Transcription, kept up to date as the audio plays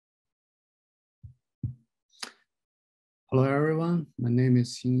Hello, everyone. My name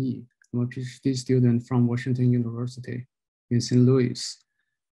is Xin Yi. I'm a PhD student from Washington University in St. Louis.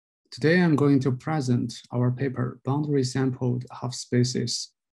 Today, I'm going to present our paper, Boundary Sampled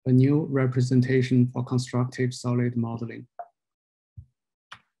Half-Spaces, a new representation for constructive solid modeling.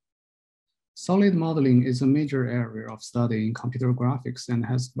 Solid modeling is a major area of study in computer graphics and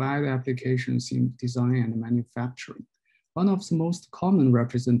has wide applications in design and manufacturing. One of the most common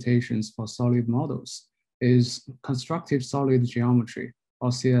representations for solid models is constructive solid geometry,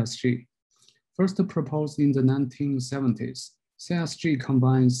 or CSG. First proposed in the 1970s, CSG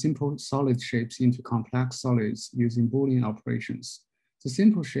combines simple solid shapes into complex solids using Boolean operations. The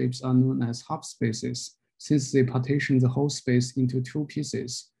simple shapes are known as half-spaces since they partition the whole space into two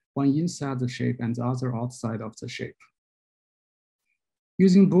pieces, one inside the shape and the other outside of the shape.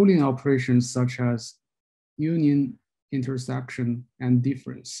 Using Boolean operations such as union, intersection, and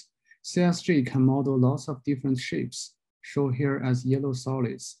difference, CSG can model lots of different shapes, shown here as yellow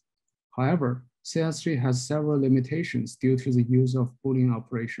solids. However, CSG has several limitations due to the use of Boolean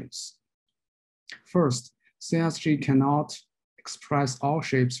operations. First, CSG cannot express all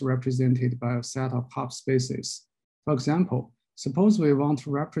shapes represented by a set of half-spaces. For example, suppose we want to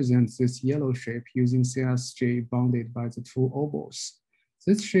represent this yellow shape using CSG bounded by the two ovals.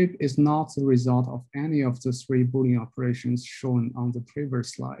 This shape is not the result of any of the three Boolean operations shown on the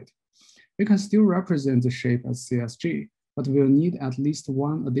previous slide. We can still represent the shape as CSG, but we'll need at least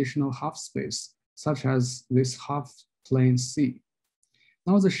one additional half space, such as this half plane C.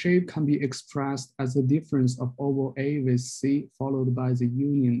 Now the shape can be expressed as the difference of oval A with C followed by the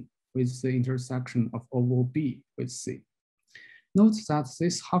union with the intersection of oval B with C. Note that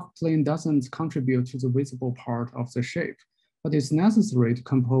this half plane doesn't contribute to the visible part of the shape, but it's necessary to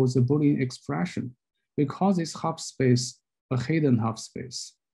compose a Boolean expression. We call this half space a hidden half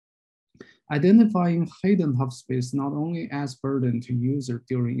space. Identifying hidden half space not only adds burden to user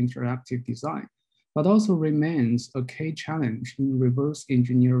during interactive design, but also remains a key challenge in reverse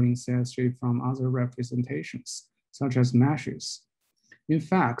engineering CSG from other representations, such as meshes. In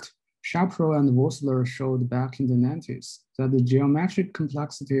fact, Shapiro and Wossler showed back in the 90s that the geometric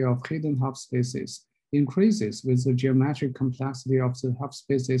complexity of hidden half spaces increases with the geometric complexity of the half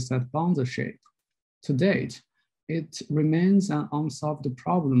spaces that bound the shape. To date, it remains an unsolved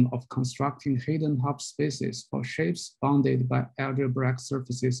problem of constructing hidden half spaces for shapes bounded by algebraic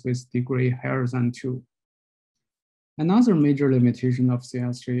surfaces with degree higher than 2. Another major limitation of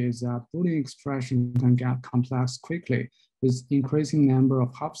CSG is that Boolean expression can get complex quickly with increasing number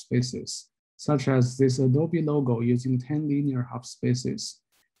of half spaces, such as this Adobe logo using 10 linear half spaces.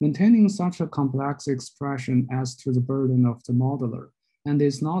 Maintaining such a complex expression adds to the burden of the modeler, and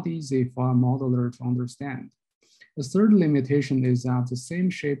is not easy for a modeler to understand. The third limitation is that the same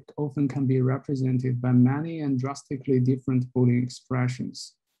shape often can be represented by many and drastically different Boolean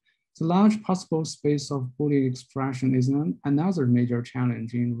expressions. The large possible space of Boolean expression is another major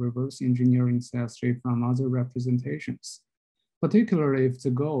challenge in reverse engineering CSG from other representations, particularly if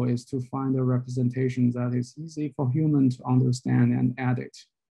the goal is to find a representation that is easy for humans to understand and edit.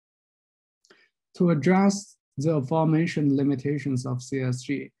 To address the aforementioned limitations of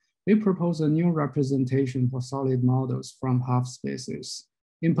CSG, we propose a new representation for solid models from half spaces.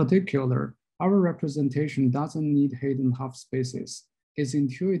 In particular, our representation doesn't need hidden half spaces. It's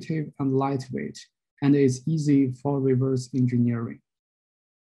intuitive and lightweight, and is easy for reverse engineering.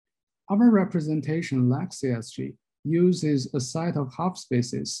 Our representation, like CSG, uses a set of half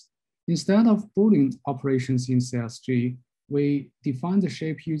spaces. Instead of Boolean operations in CSG, we define the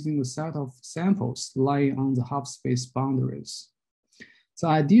shape using a set of samples lying on the half space boundaries. The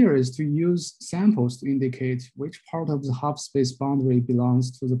idea is to use samples to indicate which part of the half space boundary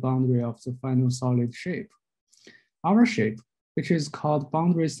belongs to the boundary of the final solid shape. Our shape, which is called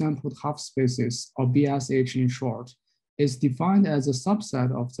boundary sampled half spaces, or BSH in short, is defined as a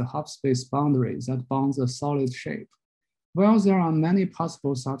subset of the half space boundary that bounds a solid shape. While there are many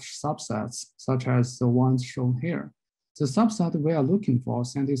possible such subsets, such as the ones shown here, the subset we are looking for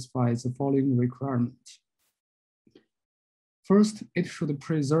satisfies the following requirement. First, it should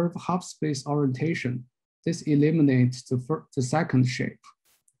preserve half space orientation. This eliminates the second shape.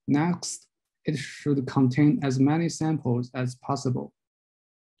 Next, it should contain as many samples as possible,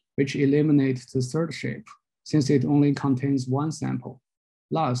 which eliminates the third shape, since it only contains one sample.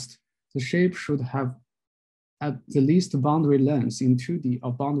 Last, the shape should have at the least boundary length in 2D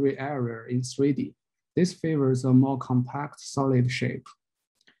or boundary area in 3D. This favors a more compact solid shape.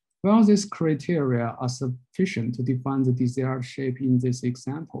 While these criteria are sufficient to define the desired shape in this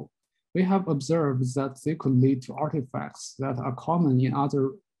example, we have observed that they could lead to artifacts that are common in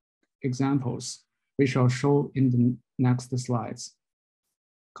other examples, we shall show in the next slides.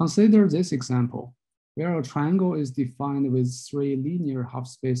 Consider this example, where a triangle is defined with 3 linear half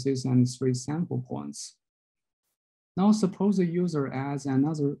spaces and 3 sample points. Now suppose the user adds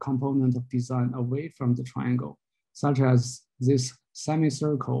another component of design away from the triangle, such as this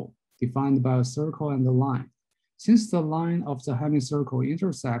semicircle defined by a circle and a line. Since the line of the semicircle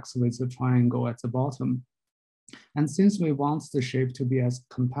intersects with the triangle at the bottom, and since we want the shape to be as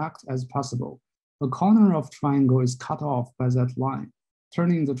compact as possible, the corner of triangle is cut off by that line,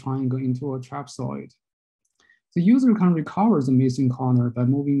 turning the triangle into a trapezoid. The user can recover the missing corner by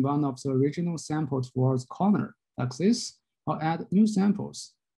moving one of the original sample towards corner, like this, or add new samples.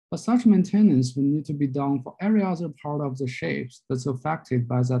 But such maintenance will need to be done for every other part of the shape that's affected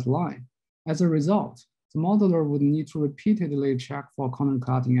by that line. As a result, the modeler would need to repeatedly check for corner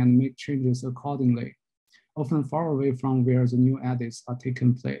cutting and make changes accordingly, often far away from where the new edits are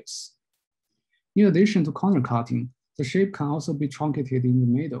taking place. In addition to corner cutting, the shape can also be truncated in the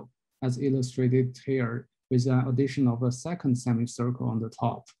middle, as illustrated here with an addition of a second semicircle on the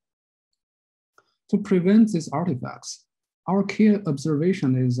top. To prevent these artifacts, our key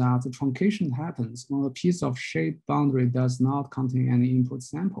observation is that the truncation happens when a piece of shape boundary does not contain any input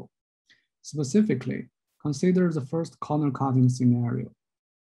sample. Specifically, consider the first corner cutting scenario.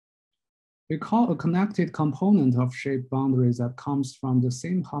 We call a connected component of shape boundary that comes from the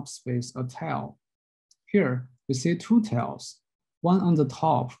same half space a tail. Here, we see 2 tails, one on the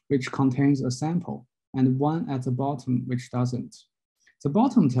top, which contains a sample, and one at the bottom, which doesn't. The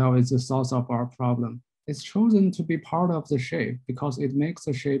bottom tail is the source of our problem. It's chosen to be part of the shape because it makes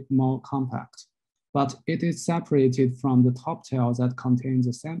the shape more compact, but it is separated from the top tail that contains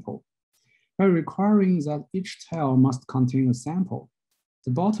a sample. By requiring that each tail must contain a sample,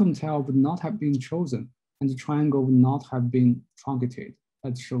 the bottom tail would not have been chosen, and the triangle would not have been truncated,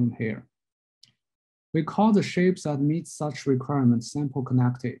 as shown here. We call the shapes that meet such requirements sample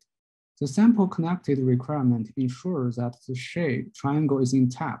connected. The sample connected requirement ensures that the shape triangle is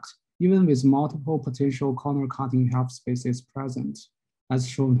intact, even with multiple potential corner cutting half spaces present, as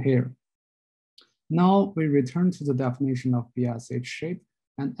shown here. Now we return to the definition of BSH shape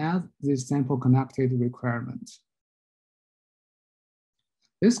and add this sample connected requirement.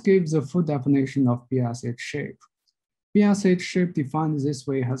 This gives a full definition of BSH shape. BSH shape defined this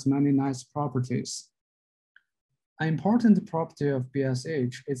way has many nice properties. An important property of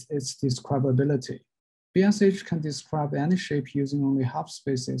BSH is its describability. BSH can describe any shape using only half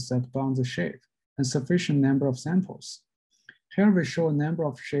spaces that bound the shape and sufficient number of samples. Here we show a number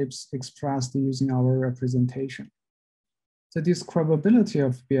of shapes expressed using our representation. The describability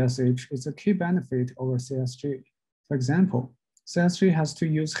of BSH is a key benefit over CSG. For example, CSG has to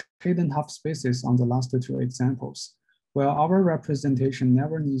use hidden half spaces on the last 2 examples, while our representation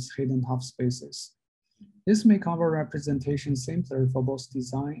never needs hidden half spaces. This makes our representation simpler for both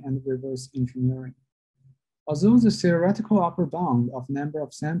design and reverse engineering. Although the theoretical upper bound of number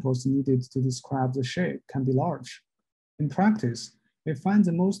of samples needed to describe the shape can be large, in practice, we find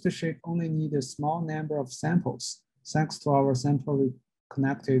that most shape only need a small number of samples, thanks to our sample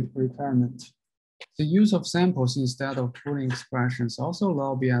connected requirement. The use of samples instead of Boolean expressions also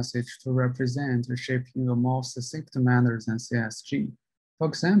allow BSH to represent the shape in a more succinct manner than CSG. For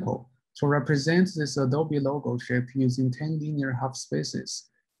example, to represent this Adobe logo shape using 10 linear half spaces,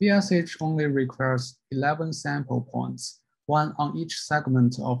 BSH only requires 11 sample points, 1 on each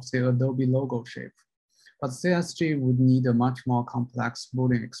segment of the Adobe logo shape. But CSG would need a much more complex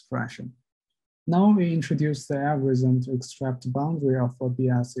Boolean expression. Now we introduce the algorithm to extract the boundary of a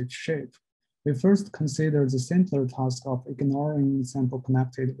BSH shape. We first consider the simpler task of ignoring sample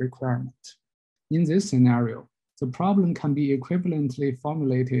connected requirement. In this scenario, the problem can be equivalently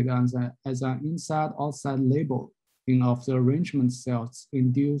formulated as an inside-outside labeling of the arrangement cells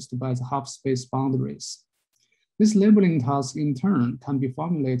induced by the half space boundaries. This labeling task in turn can be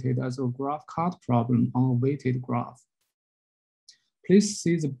formulated as a graph cut problem on a weighted graph. Please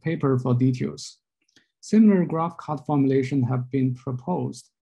see the paper for details. Similar graph cut formulations have been proposed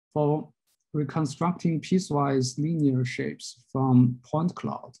for reconstructing piecewise linear shapes from point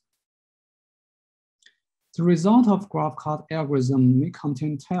cloud. The result of graph cut algorithm may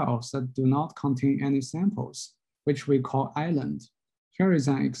contain tails that do not contain any samples, which we call island. Here is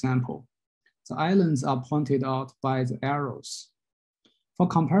an example. The islands are pointed out by the arrows. For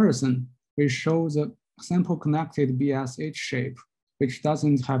comparison, we show the sample connected BSH shape, which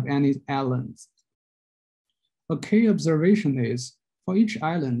doesn't have any islands. A key observation is, for each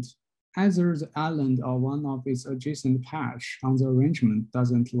island, either the island or one of its adjacent patch on the arrangement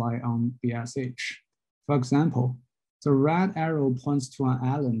doesn't lie on BSH. For example, The red arrow points to an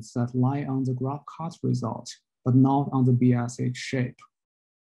island that lie on the graph cut result, but not on the BSH shape.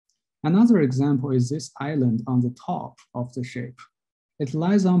 Another example is this island on the top of the shape. It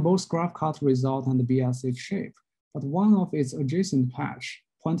lies on both graph cut result and the BSH shape, but one of its adjacent patch,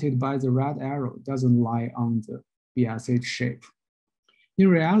 pointed by the red arrow, doesn't lie on the BSH shape. In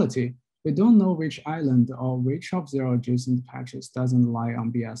reality, we don't know which island or which of their adjacent patches doesn't lie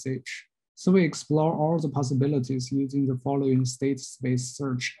on BSH. So we explore all the possibilities using the following state space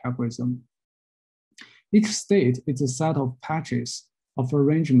search algorithm. Each state is a set of patches of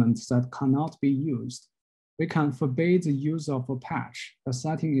arrangements that cannot be used. We can forbid the use of a patch by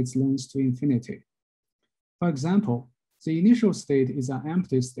setting its length to infinity. For example, the initial state is an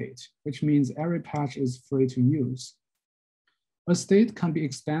empty state, which means every patch is free to use. A state can be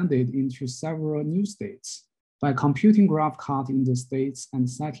expanded into several new states by computing graph cut in the states and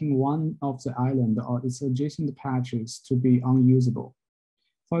setting one of the island or its adjacent patches to be unusable.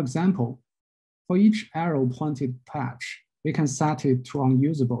 For example, for each arrow pointed patch, we can set it to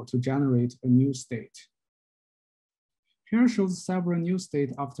unusable to generate a new state. Here shows several new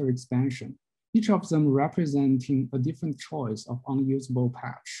states after expansion, each of them representing a different choice of unusable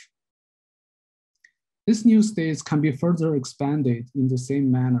patch. These new states can be further expanded in the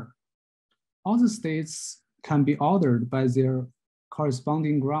same manner. All the states can be ordered by their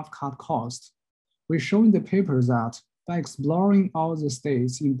corresponding graph cut cost. We show in the paper that by exploring all the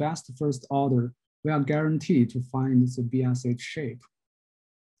states in best first order, we are guaranteed to find the BSH shape.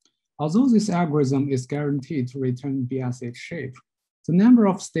 Although this algorithm is guaranteed to return BSH shape, the number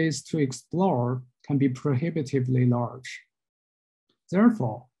of states to explore can be prohibitively large.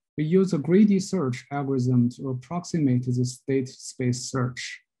 Therefore, we use a greedy search algorithm to approximate the state space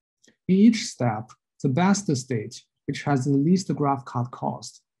search. In each step, the best state, which has the least graph cut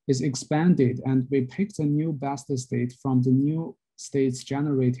cost, is expanded, and we pick the new best state from the new states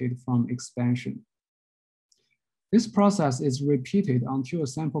generated from expansion. This process is repeated until a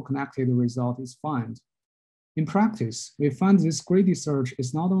sample connected result is found. In practice, we find this greedy search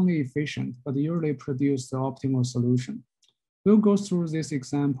is not only efficient, but usually produces the optimal solution. We'll go through this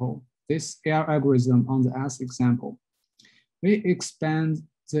example, this algorithm on the S example. We expand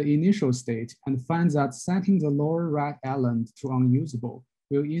the initial state and find that setting the lower right island to unusable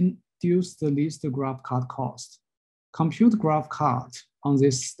will induce the least graph cut cost. Compute graph cut on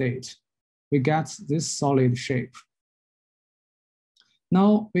this state. We get this solid shape.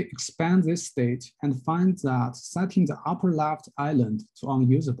 Now we expand this state and find that setting the upper left island to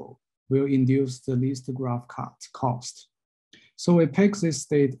unusable will induce the least graph cut cost. So we pick this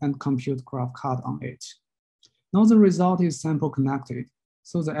state and compute graph cut on it. Now the result is sample connected,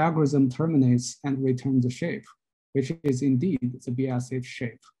 so the algorithm terminates and returns the shape, which is indeed the BSH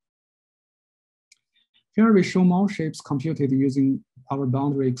shape. Here we show more shapes computed using our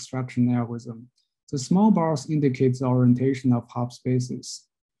boundary extraction algorithm. The small bars indicate the orientation of Halfspaces.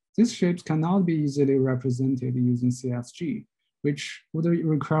 These shapes cannot be easily represented using CSG, which would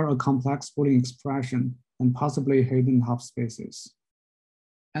require a complex Boolean expression and possibly hidden Halfspaces.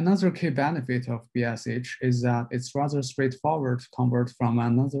 Another key benefit of BSH is that it's rather straightforward to convert from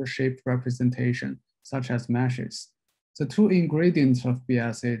another shaped representation, such as meshes. The two ingredients of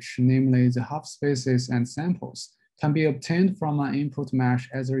BSH, namely the Halfspaces and samples, can be obtained from an input mesh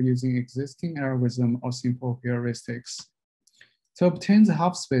either using existing algorithm or simple heuristics. To obtain the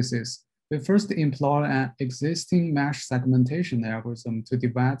Halfspaces, we first employ an existing mesh segmentation algorithm to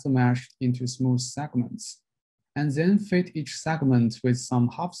divide the mesh into smooth segments, and then fit each segment with some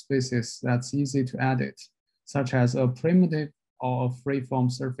Halfspaces that's easy to edit, such as a primitive or a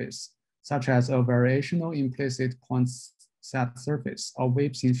freeform surface, such as a variational implicit point set surface, or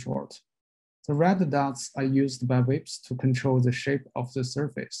whips in short. The red dots are used by whips to control the shape of the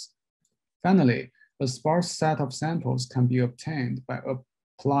surface. Finally, a sparse set of samples can be obtained by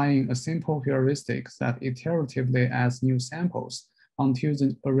applying a simple heuristic that iteratively adds new samples until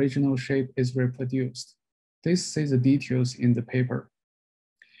the original shape is reproduced. Please see the details in the paper.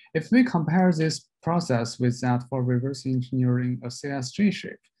 If we compare this process with that for reverse engineering a CSG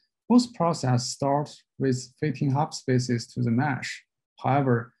shape, both processes start with fitting Halfspaces to the mesh.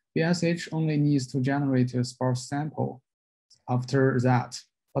 However, BSH only needs to generate a sparse sample after that,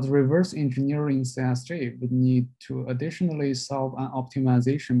 but reverse engineering CSG would need to additionally solve an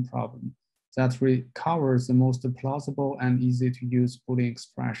optimization problem that recovers the most plausible and easy to use Boolean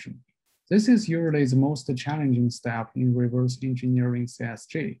expression. This is usually the most challenging step in reverse engineering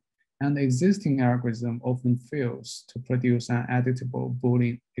CSG, and the existing algorithm often fails to produce an editable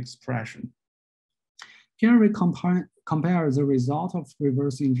Boolean expression. Here we compare the result of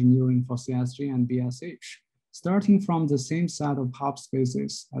reverse engineering for CSG and BSH. starting from the same set of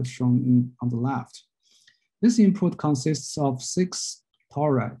half-spaces as shown on the left. This input consists of 6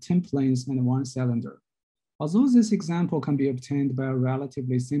 tori, 10 planes, and 1 cylinder. Although this example can be obtained by a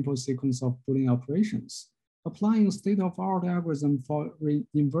relatively simple sequence of Boolean operations, applying a state-of-the-art algorithm for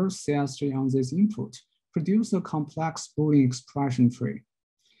inverse CSG on this input produces a complex Boolean expression tree.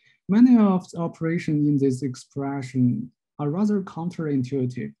 Many of the operations in this expression are rather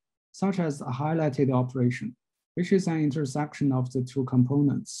counterintuitive, such as a highlighted operation, which is an intersection of the 2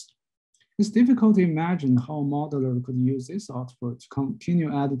 components. It's difficult to imagine how a modeler could use this output to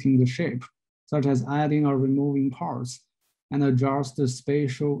continue editing the shape, such as adding or removing parts, and adjust the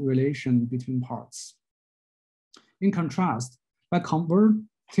spatial relation between parts. In contrast, by converting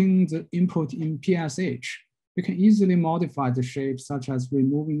the input in PSH, we can easily modify the shape, such as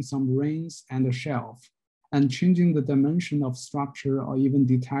removing some rings and a shelf, and changing the dimension of structure or even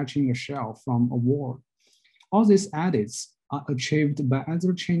detaching a shelf from a wall. All these edits are achieved by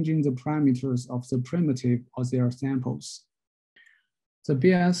either changing the parameters of the primitive or their samples. The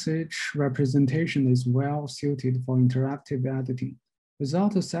BSH representation is well suited for interactive editing.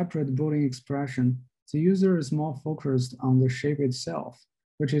 Without a separate Boolean expression, the user is more focused on the shape itself,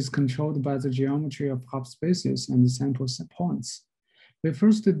 which is controlled by the geometry of half-spaces and the sample points. We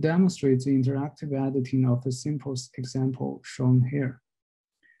first demonstrate the interactive editing of a simple example shown here.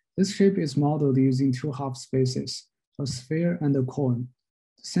 This shape is modeled using 2 half-spaces, a sphere and a cone.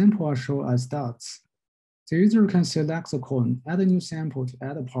 The samples are shown as dots. The user can select the cone, add a new sample to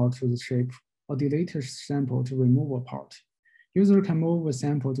add a part to the shape, or delete a sample to remove a part. User can move a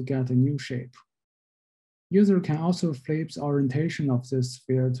sample to get a new shape. User can also flip the orientation of the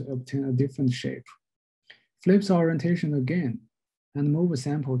sphere to obtain a different shape. Flip the orientation again, and move a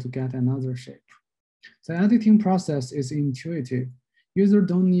sample to get another shape. The editing process is intuitive. Users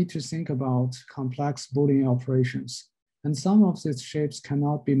don't need to think about complex Boolean operations, and some of these shapes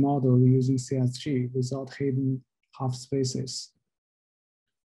cannot be modeled using CSG without hidden half-spaces.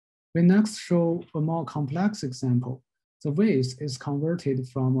 We next show a more complex example. The vase is converted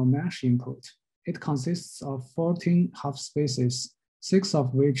from a mesh input. It consists of 14 half-spaces, 6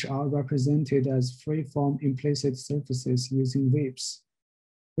 of which are represented as free-form implicit surfaces using whips.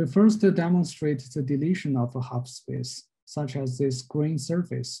 We first demonstrate the deletion of a half-space, such as this green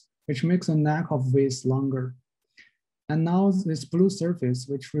surface, which makes the neck of vase longer. And now this blue surface,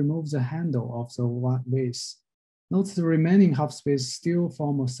 which removes the handle of the white vase. Note the remaining half-space still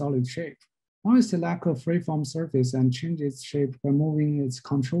form a solid shape. Now we select a free-form surface and change its shape by moving its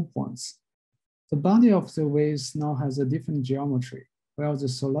control points. The body of the vase now has a different geometry, while the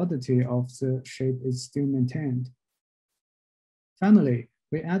solidity of the shape is still maintained. Finally,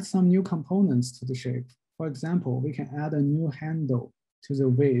 we add some new components to the shape. For example, we can add a new handle to the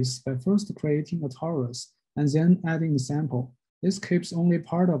vase by first creating a torus and then adding a sample. This keeps only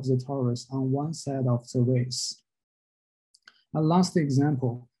part of the torus on one side of the vase. A last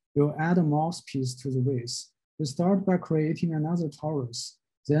example, we'll add a mouthpiece to the vase. We start by creating another torus.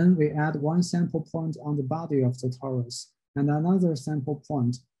 Then we add one sample point on the body of the torus and another sample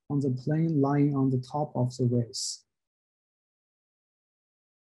point on the plane lying on the top of the vase.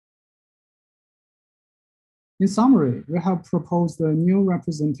 In summary, we have proposed a new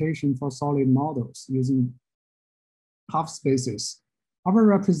representation for solid models using half-spaces. Our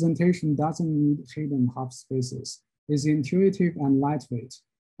representation doesn't need hidden half-spaces. It's intuitive and lightweight,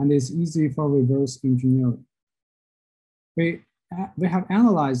 and it's easy for reverse engineering. We have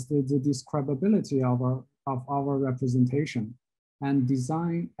analyzed the describability of our representation and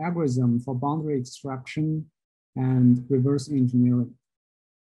designed algorithm for boundary extraction and reverse engineering.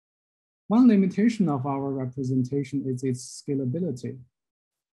 One limitation of our representation is its scalability.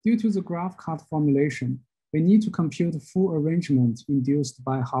 Due to the graph cut formulation, we need to compute full arrangement induced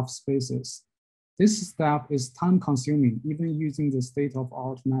by half-spaces. This step is time-consuming, even using the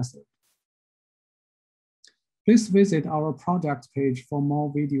state-of-the-art method. Please visit our project page for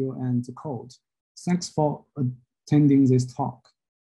more video and code. Thanks for attending this talk.